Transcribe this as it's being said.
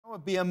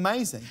would be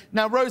amazing.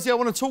 Now, Rosie, I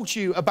want to talk to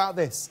you about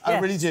this. Yes. I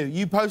really do.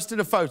 You posted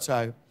a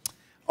photo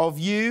of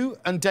you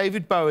and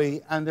David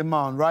Bowie and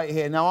Iman right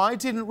here. Now, I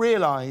didn't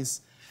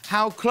realise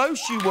how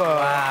close you were.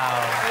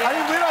 Wow. I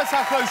didn't realise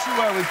how close you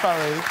were with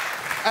Bowie.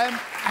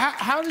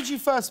 How did you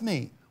first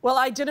meet? Well,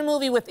 I did a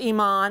movie with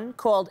Iman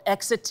called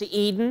Exit to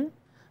Eden,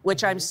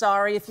 which I'm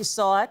sorry if you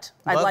saw it.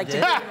 I'd like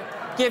to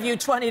give you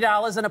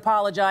 $20 and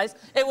apologize.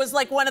 It was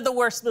like one of the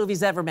worst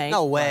movies ever made.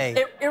 No way.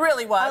 It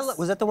really was.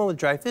 Was that the one with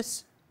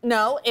Dreyfus?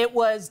 No, it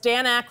was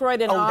Dan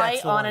Aykroyd and I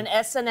on an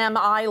S&M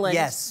island.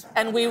 Yes.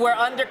 And we were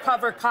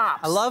undercover cops.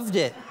 I loved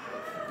it.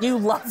 You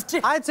loved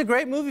it? It's a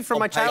great movie from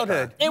my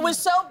childhood. It was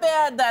so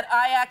bad that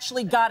I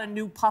actually got a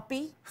new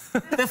puppy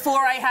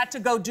before I had to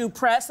go do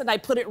press, and I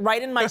put it right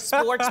in my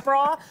sports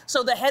bra,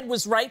 so the head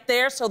was right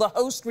there, so the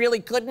host really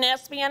couldn't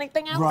ask me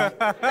anything else. Right.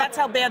 That's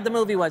how bad the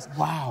movie was.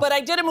 Wow. But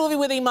I did a movie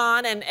with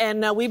Iman,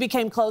 and we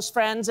became close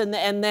friends, and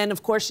then,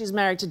 of course, she's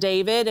married to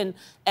David,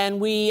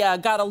 and we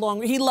got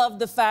along. He loved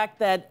the fact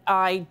that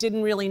I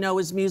didn't really know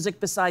his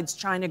music besides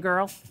China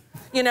Girl.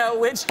 You know,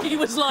 which he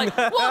was like,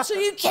 what,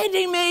 are you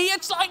kidding me?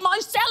 It's like my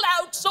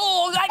sellout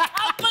song. I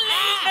can't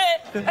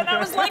believe it. And I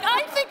was like,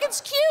 I think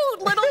it's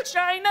cute, little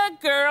China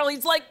girl.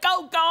 He's like,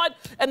 oh, God.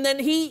 And then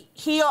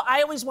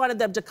I always wanted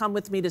them to come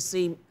with me to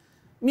see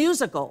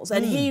musicals.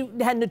 And he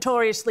had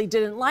notoriously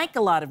didn't like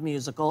a lot of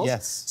musicals.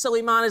 Yes. So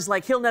Iman is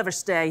like, he'll never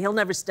stay. He'll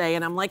never stay.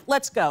 And I'm like,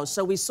 let's go.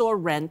 So we saw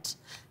Rent.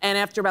 And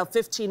after about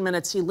 15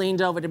 minutes, he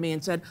leaned over to me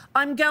and said,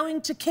 I'm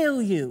going to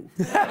kill you.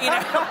 You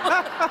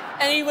know?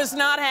 And he was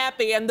not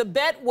happy. And the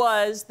bet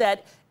was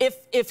that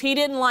if he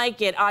didn't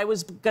like it, I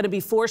was going to be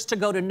forced to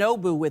go to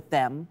Nobu with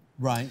them.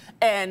 Right.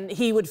 And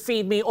he would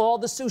feed me all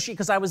the sushi,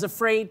 because I was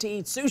afraid to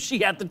eat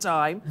sushi at the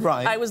time.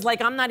 Right. I was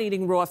like, I'm not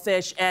eating raw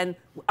fish. And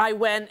I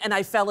went and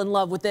I fell in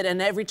love with it. And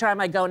every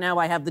time I go now,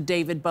 I have the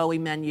David Bowie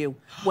menu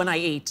when I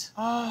eat.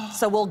 Oh.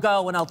 So we'll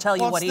go and I'll tell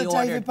you what he ordered.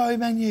 What's the David Bowie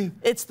menu?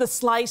 It's the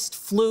sliced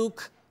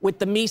fluke with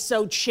the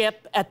miso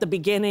chip at the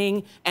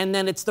beginning, and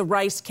then it's the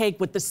rice cake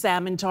with the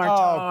salmon tartare.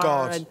 Oh,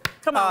 God.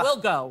 Come on, we'll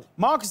go.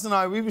 Marcus and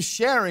I, we were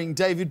sharing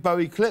David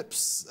Bowie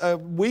clips a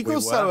week or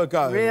so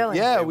ago. Really?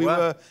 Yeah,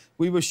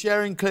 we were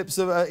sharing clips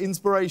of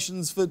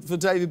inspirations for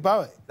David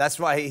Bowie. That's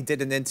right. He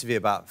did an interview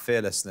about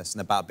fearlessness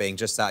and about being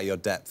just out of your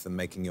depth and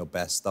making your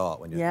best start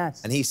when you're...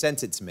 Yes. And he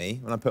sent it to me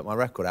when I put my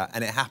record out,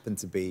 and it happened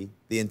to be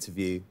the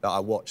interview that I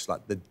watched,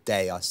 like, the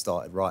day I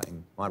started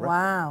writing my record.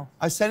 Wow.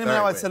 I sent him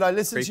out, I said, I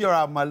listened to your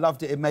album, I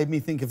loved it, it made me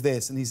think of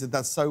this. And he said,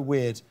 that's so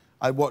weird.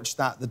 I watched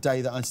that the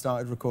day that I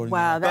started recording.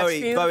 Wow, that's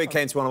beautiful. Bowie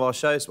came to one of our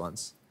shows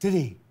once. Did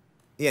he?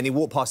 Yeah, and he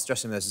walked past the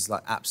dressing room, there was just,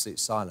 like, absolute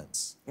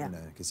silence, you know,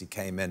 because he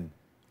came in,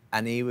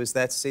 and he was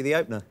there to see the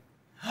opener.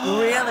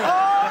 Really?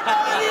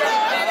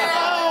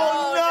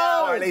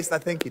 Or at least I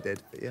think he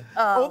did, but yeah.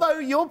 Although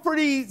you're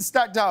pretty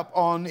stacked up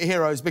on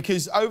heroes,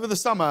 because over the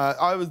summer,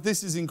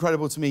 this is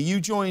incredible to me, you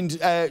joined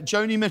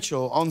Joni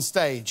Mitchell on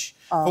stage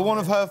for one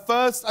of her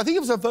first, I think it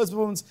was her first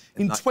performance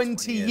in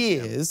 20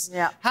 years.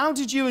 Yeah. How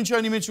did you and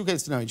Joni Mitchell get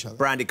to know each other?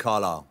 Brandy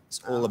Carlisle. It's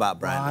all about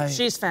Brandy. Right.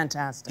 She's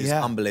fantastic. She's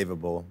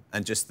unbelievable,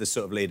 and just the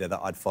sort of leader that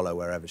I'd follow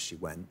wherever she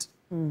went.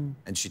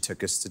 And she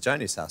took us to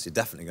Joni's house. You're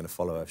definitely going to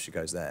follow her if she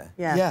goes there.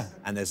 Yeah.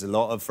 And there's a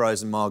lot of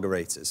frozen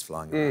margaritas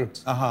flying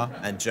around.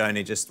 And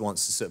Joni just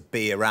wants to sort of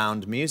be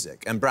around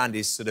music. And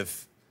Brandy's sort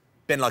of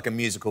been like a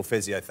musical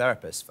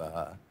physiotherapist for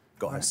her.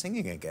 Got her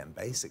singing again,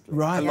 basically.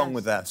 Right. Along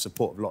with the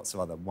support of lots of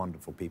other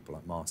wonderful people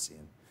like Marcy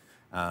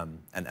and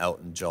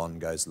Elton John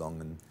goes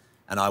along.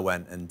 And I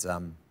went and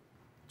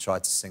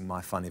tried to sing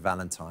My Funny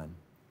Valentine.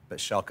 But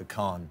Shaka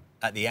Khan,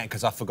 at the end,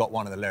 because I forgot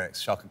one of the lyrics,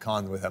 Shaka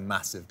Khan with her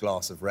massive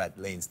glass of red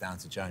leans down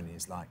to Joni.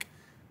 He's like,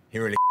 he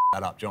really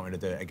that up. Do you want me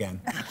to do it again?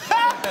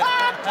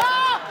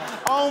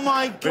 Oh,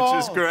 my God. Which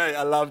was great.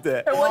 I loved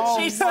it. And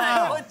what'd she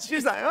say?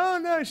 She's like, oh,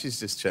 no. She's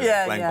just chilling,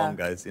 playing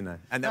bongos, you know.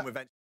 And then we've